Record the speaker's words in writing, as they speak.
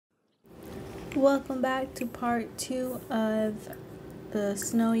Welcome back to part 2 of the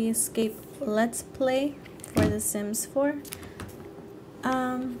Snowy Escape Let's Play for The Sims 4.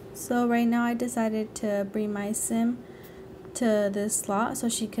 So right now I decided to bring my sim to this slot so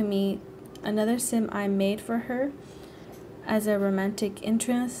she can meet another sim I made for her as a romantic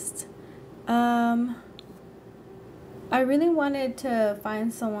interest. I really wanted to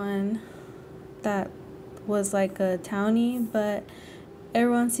find someone that was like a townie, but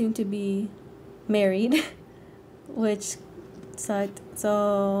everyone seemed to be married, which sucked.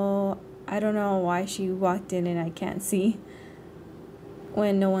 So I don't know why she walked in and I can't see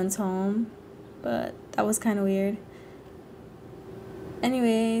when no one's home, but that was kind of weird.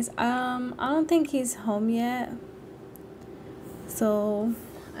 Anyways, I don't think he's home yet, so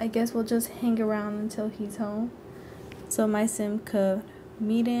I guess we'll just hang around until he's home so my sim could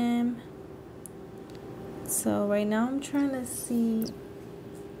meet him. So right now I'm trying to see,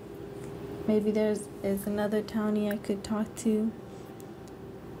 maybe there's another townie I could talk to.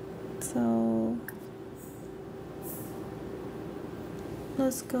 So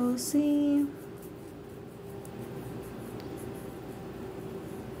let's go see.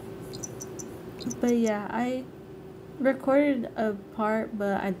 But yeah, I recorded a part,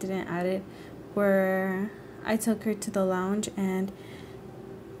 but I didn't add it, where I took her to the lounge and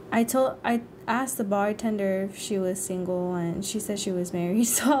I asked the bartender if she was single, and she said she was married.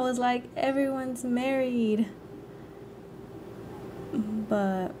 So I was like, everyone's married.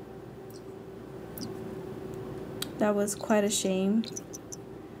 But that was quite a shame.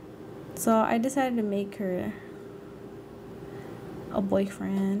 So I decided to make her a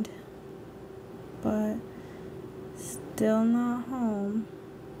boyfriend, but still not home.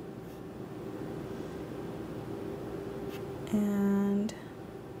 And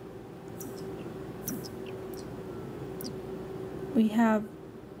we have,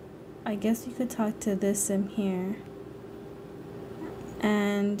 I guess you could talk to this sim here.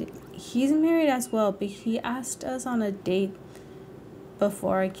 And he's married as well, but he asked us on a date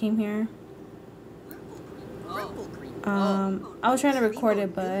before I came here. I was trying to record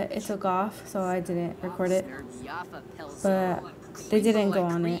it, but it took off, so I didn't record it. But they didn't go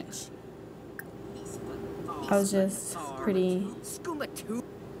on it. I was just pretty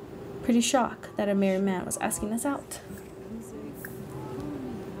shocked that a married man was asking us out.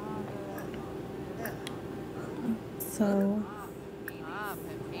 So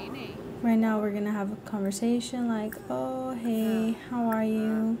right now we're gonna have a conversation like, oh hey, how are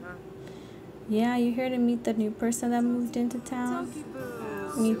you? Yeah, you here to meet the new person that moved into town?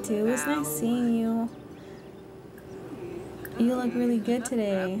 Me too. It's nice seeing you. You look really good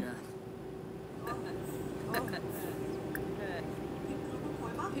today.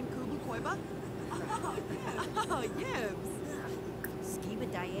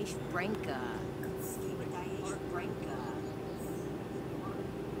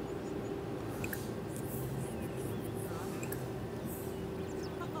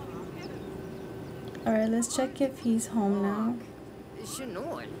 Alright, let's check if he's home now.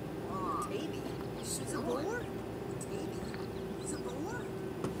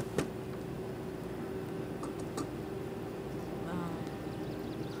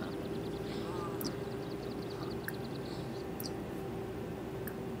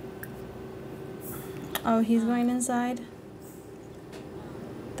 Oh, he's going inside?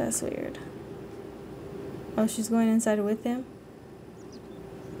 That's weird. Oh, she's going inside with him?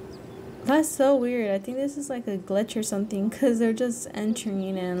 That's so weird. I think this is like a glitch or something, because they're just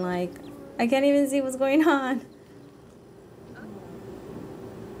entering and like, I can't even see what's going on.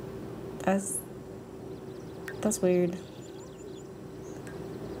 That's weird.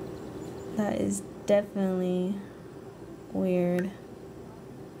 That is definitely weird.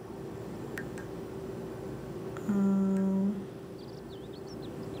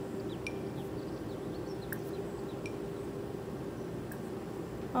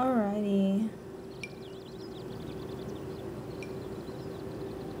 Alrighty.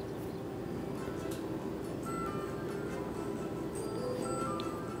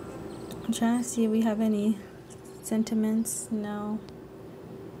 I'm trying to see if we have any sentiments. No.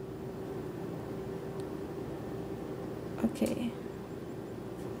 Okay.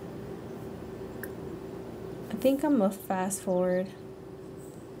 I think I'm gonna fast forward.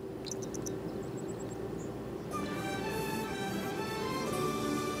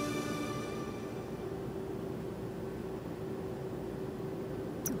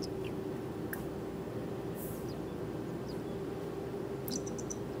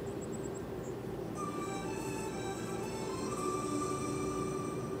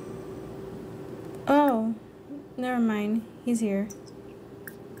 Oh, never mind. He's here.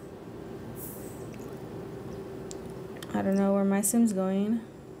 I don't know where my sim's going,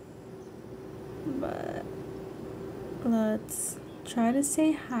 but let's try to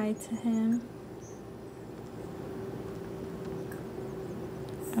say hi to him.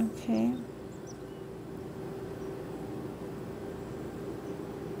 Okay.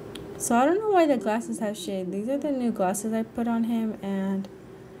 So I don't know why the glasses have shade. These are the new glasses I put on him, and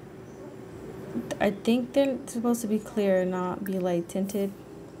I think they're supposed to be clear, not be light tinted.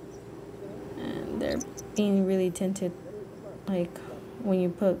 And they're being really tinted, like when you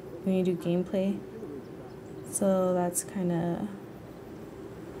do gameplay. So that's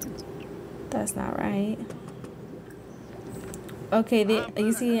not right. Okay,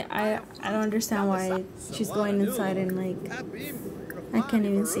 you see, I don't understand why she's going inside and like I can't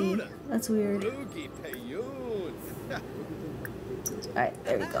even see. That's weird. Alright,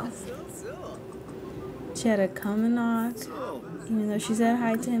 there we go. She had to come and knock, even though she said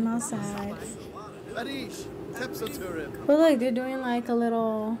hi to him outside. But look, they're doing like a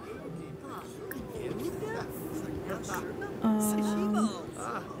little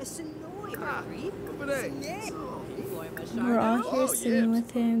we're all here sitting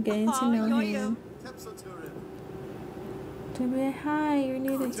with him, getting to know him. To be like, hi, you're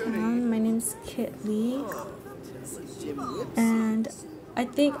new to town. My name's Kit Lee. And I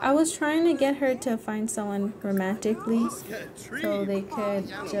think I was trying to get her to find someone romantically so they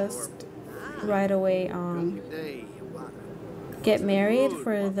could just right away get married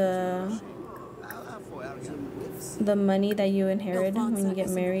for the money that you inherit when you get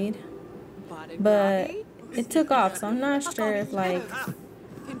married. But it took off, so I'm not sure if like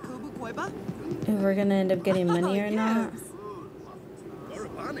if we're gonna end up getting money or not.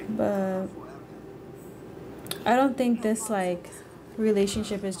 But I don't think this like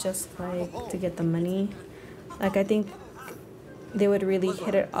relationship is just like to get the money. Like I think they would really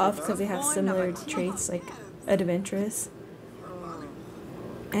hit it off because they have similar traits, like adventurous.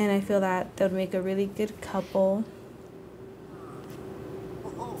 And I feel that they would make a really good couple.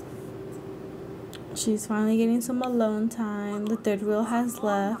 She's finally getting some alone time. The third wheel has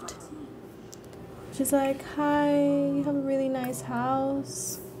left. She's like, hi, you have a really nice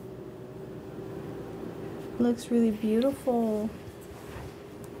house. Looks really beautiful.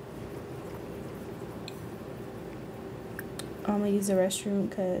 I'm gonna use the restroom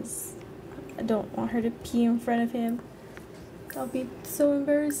because I don't want her to pee in front of him. That'll be so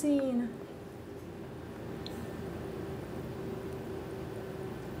embarrassing.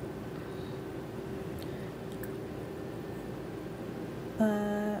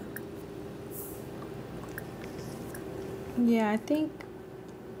 Yeah, I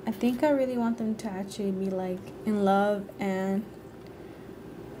think I really want them to actually be like in love and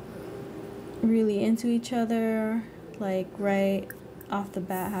really into each other, like right off the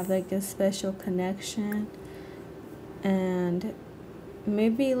bat have like a special connection, and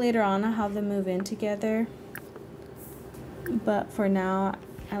maybe later on I'll have them move in together. But for now,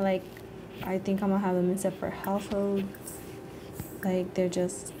 I think I'm gonna have them in separate households. Like they're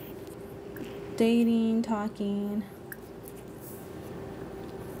just dating, talking,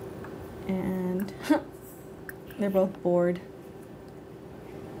 and they're both bored.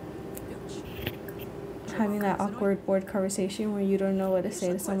 Having that awkward bored conversation where you don't know what to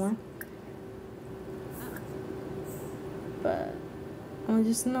say to someone. But I'm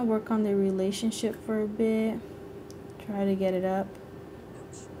just gonna work on their relationship for a bit. Try to get it up.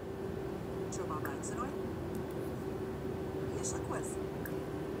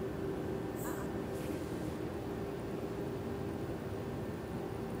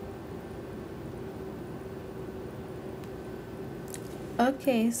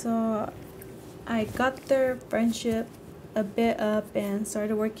 Okay, so I got their friendship a bit up and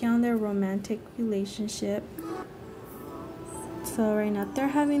started working on their romantic relationship. So right now they're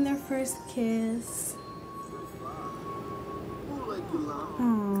having their first kiss.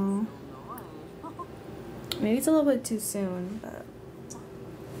 Aww. Maybe it's a little bit too soon, but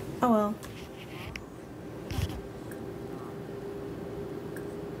oh well.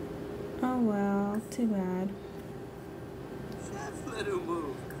 Oh well, too bad.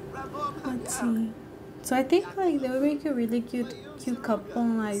 Let's see. So I think like they would make a really cute couple,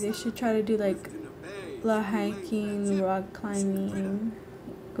 and like they should try to do like a lot of hiking, rock climbing,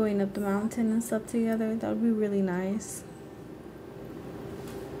 going up the mountain and stuff together. That would be really nice.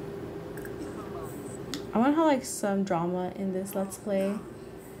 I want to have like some drama in this let's play.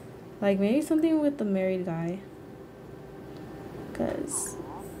 Like maybe something with the married guy. Cause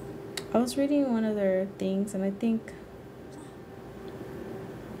I was reading one of their things and I think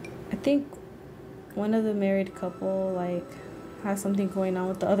one of the married couple like has something going on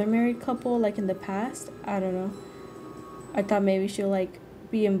with the other married couple like in the past. I don't know. I thought maybe she'll like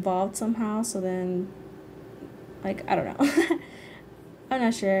be involved somehow, so then like I don't know. I'm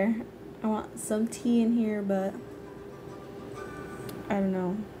not sure. I want some tea in here, but I don't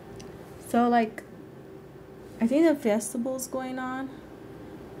know. So like I think the festival's going on,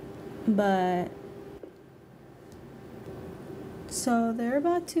 but so they're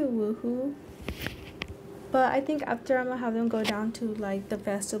about to woohoo. But I think after I'm gonna have them go down to like the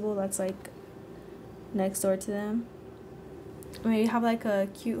festival that's like next door to them. Maybe have like a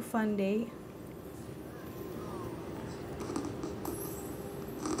cute fun date.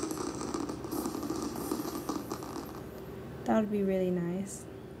 That would be really nice.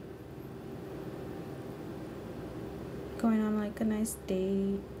 Going on like a nice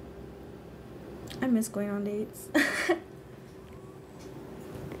date. I miss going on dates.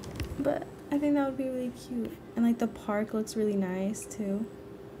 But I think that would be really cute. And like the park looks really nice too.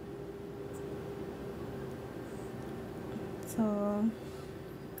 So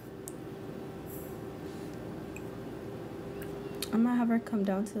I'm gonna have her come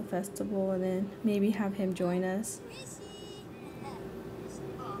down to the festival and then maybe have him join us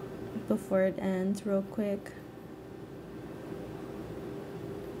before it ends real quick.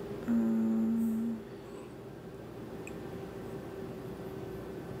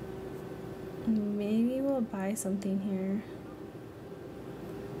 Maybe we'll buy something here.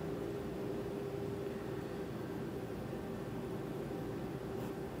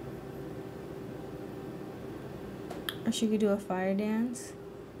 Or she could do a fire dance.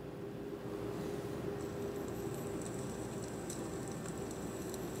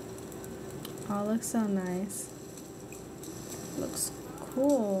 Oh, looks so nice. Looks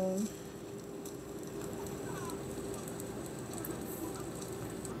cool.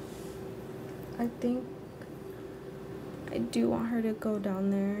 I think I do want her to go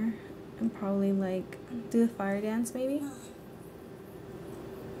down there and probably like do the fire dance maybe.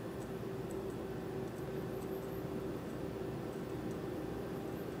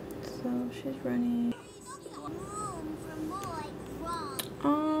 So she's running.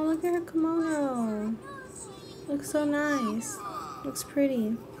 Oh, look at her kimono. Looks so nice. Looks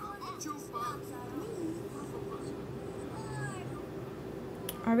pretty.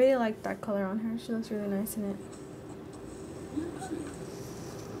 I really like that color on her. She looks really nice in it.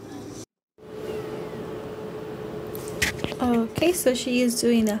 Okay, so she is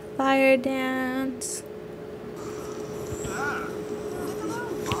doing the fire dance.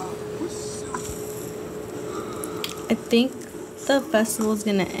 I think the festival is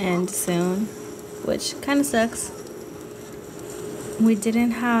gonna end soon, which kind of sucks. We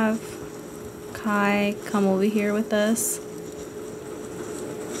didn't have Kai come over here with us,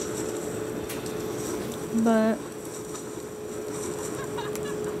 but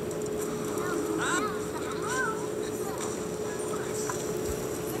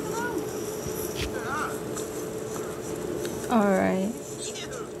alright, I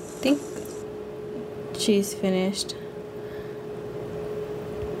think she's finished.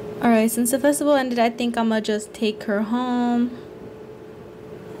 Alright, since the festival ended, I think I'm gonna just take her home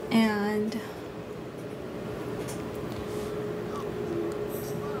and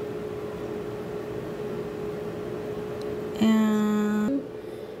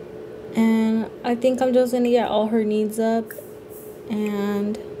I think I'm just gonna get all her needs up,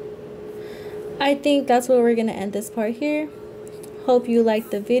 and I think that's where we're gonna end this part here. Hope you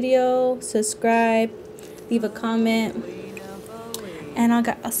liked the video. Subscribe, leave a comment, and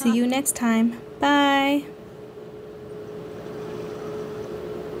I'll see you next time. Bye.